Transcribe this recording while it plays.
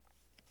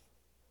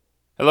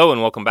Hello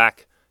and welcome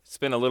back. It's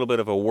been a little bit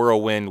of a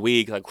whirlwind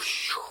week,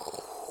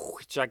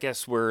 which I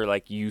guess we're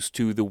like used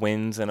to the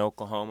winds in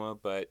Oklahoma,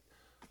 but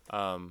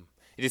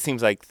it just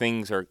seems like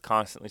things are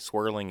constantly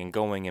swirling and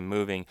going and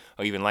moving.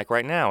 Oh, even like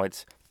right now,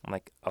 it's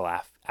like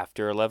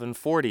after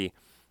 11:40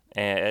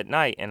 at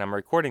night, and I'm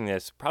recording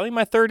this. Probably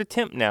my third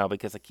attempt now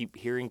because I keep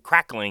hearing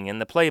crackling in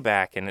the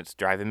playback, and it's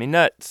driving me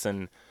nuts.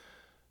 And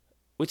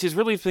which has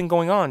really been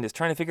going on, just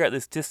trying to figure out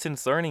this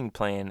distance learning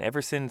plan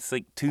ever since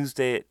like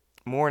Tuesday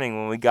morning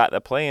when we got the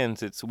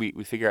plans. It's we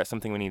figure out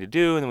something we need to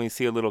do, and then we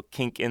see a little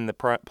kink in the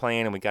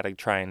plan, and we got to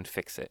try and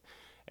fix it.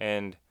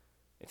 And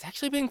it's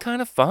actually been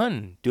kind of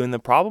fun doing the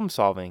problem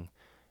solving,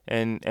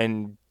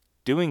 and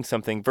doing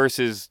something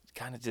versus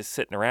kind of just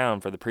sitting around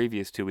for the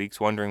previous 2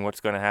 weeks wondering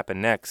what's going to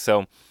happen next.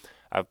 So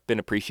I've been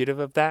appreciative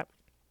of that,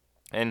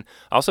 and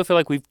I also feel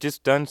like we've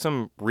just done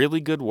some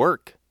really good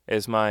work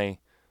as my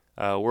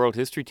world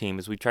history team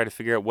as we try to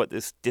figure out what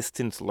this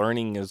distance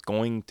learning is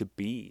going to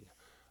be.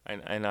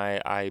 And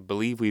I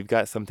believe we've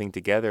got something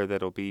together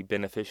that'll be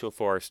beneficial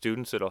for our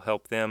students. It'll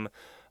help them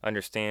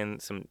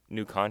understand some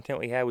new content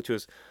we had, which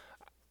was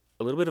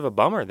a little bit of a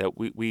bummer that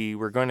we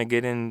were going to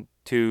get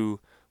into,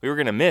 we were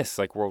going to miss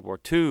like World War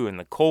II and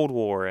the Cold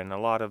War and a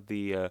lot of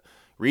the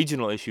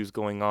regional issues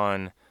going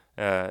on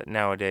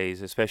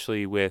nowadays,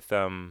 especially with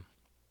some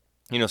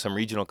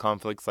regional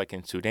conflicts like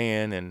in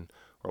Sudan and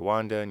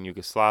Rwanda and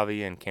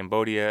Yugoslavia and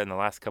Cambodia in the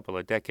last couple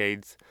of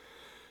decades.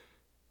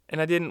 And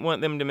I didn't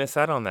want them to miss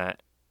out on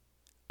that,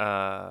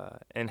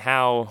 and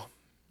how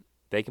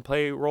they can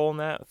play a role in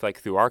that, like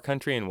through our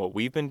country and what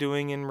we've been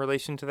doing in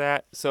relation to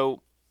that.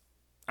 So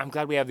I'm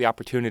glad we have the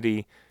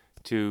opportunity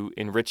to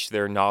enrich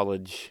their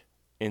knowledge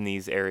in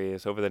these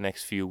areas over the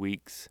next few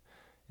weeks.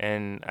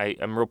 And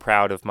I'm real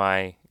proud of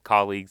my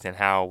colleagues and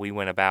how we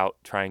went about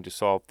trying to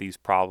solve these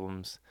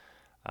problems.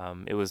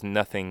 It was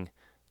nothing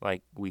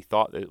like we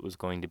thought it was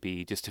going to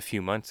be just a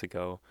few months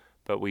ago,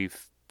 but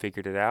we've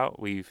figured it out.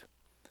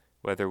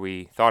 Whether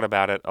we thought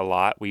about it a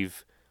lot,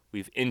 we've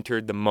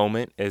entered the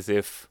moment as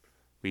if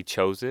we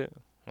chose it,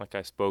 like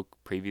I spoke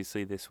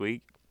previously this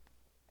week.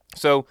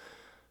 So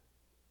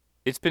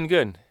it's been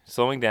good,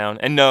 slowing down.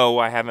 And no,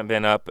 I haven't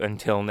been up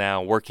until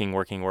now working.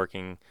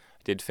 I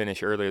did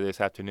finish earlier this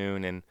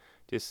afternoon and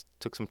just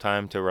took some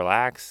time to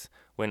relax.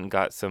 Went and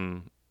got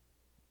some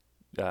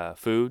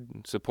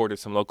food, supported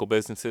some local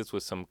businesses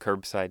with some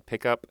curbside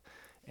pickup,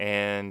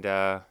 and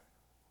kind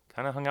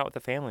of hung out with the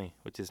family,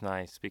 which is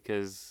nice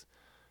because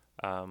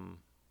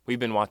we've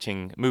been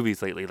watching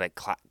movies lately, like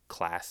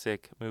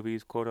classic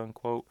movies, quote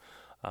unquote.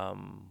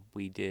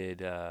 We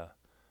did.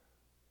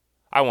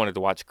 I wanted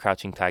to watch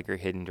Crouching Tiger,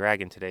 Hidden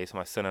Dragon today, so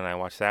my son and I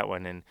watched that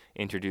one and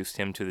introduced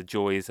him to the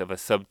joys of a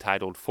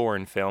subtitled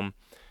foreign film,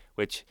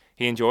 which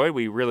he enjoyed.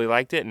 We really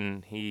liked it,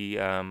 and he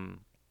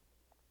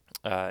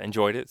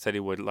enjoyed it. Said he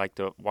would like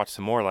to watch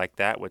some more like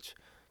that, which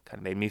kind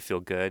of made me feel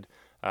good.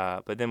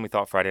 But then we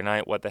thought Friday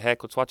night, what the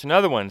heck? Let's watch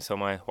another one. So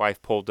my wife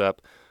pulled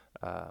up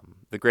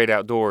The Great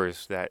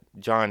Outdoors, that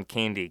John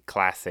Candy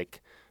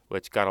classic,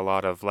 which got a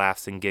lot of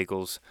laughs and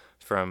giggles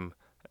from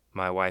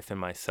my wife and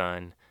my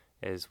son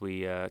as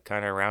we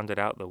kind of rounded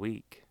out the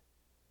week.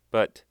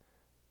 But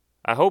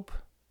I hope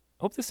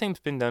the same's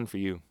been done for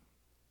you.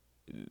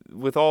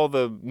 With all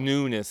the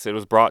newness that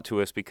was brought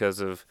to us because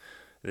of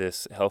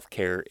this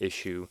healthcare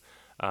issue,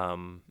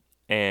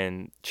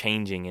 and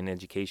changing in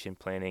education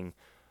planning,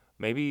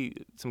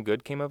 maybe some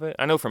good came of it.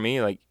 I know for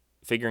me, like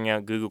figuring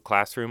out Google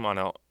Classroom on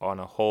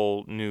a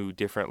whole new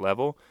different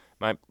level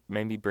might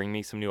maybe bring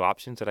me some new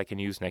options that I can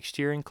use next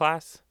year in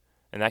class,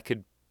 and that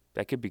could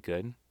be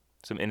good.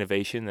 Some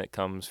innovation that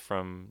comes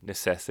from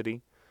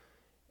necessity,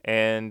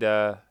 and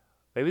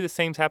maybe the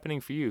same's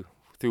happening for you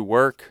through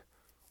work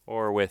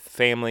or with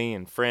family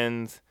and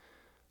friends.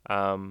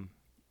 Um,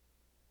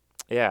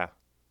 yeah,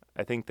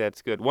 I think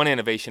that's good. One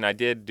innovation I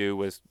did do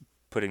was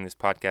putting this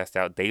podcast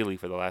out daily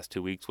for the last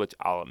 2 weeks, which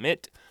I'll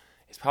admit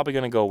is probably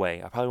going to go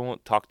away. I probably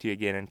won't talk to you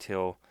again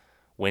until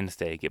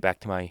Wednesday. Get back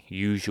to my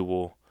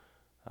usual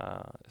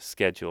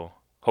schedule.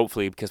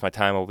 Hopefully, because my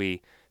time will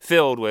be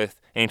filled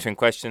with answering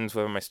questions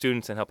with my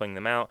students and helping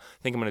them out.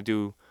 I think I'm going to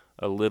do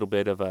a little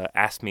bit of a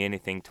Ask Me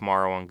Anything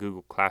tomorrow on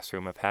Google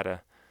Classroom. I've had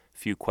a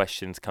few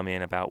questions come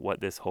in about what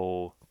this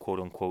whole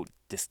quote-unquote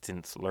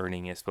distance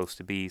learning is supposed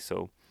to be,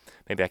 so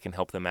maybe I can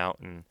help them out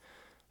and,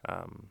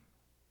 um,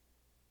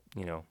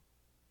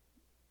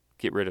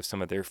 get rid of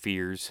some of their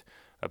fears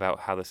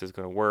about how this is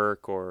going to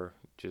work or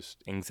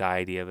just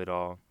anxiety of it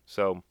all.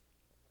 So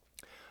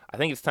I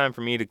think it's time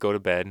for me to go to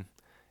bed,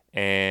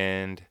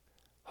 and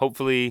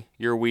hopefully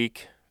your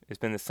week has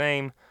been the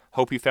same.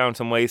 Hope you found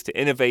some ways to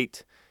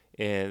innovate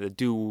and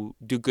do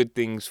good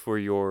things for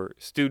your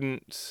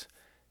students.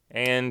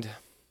 And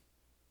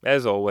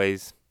as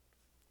always,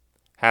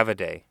 have a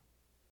day.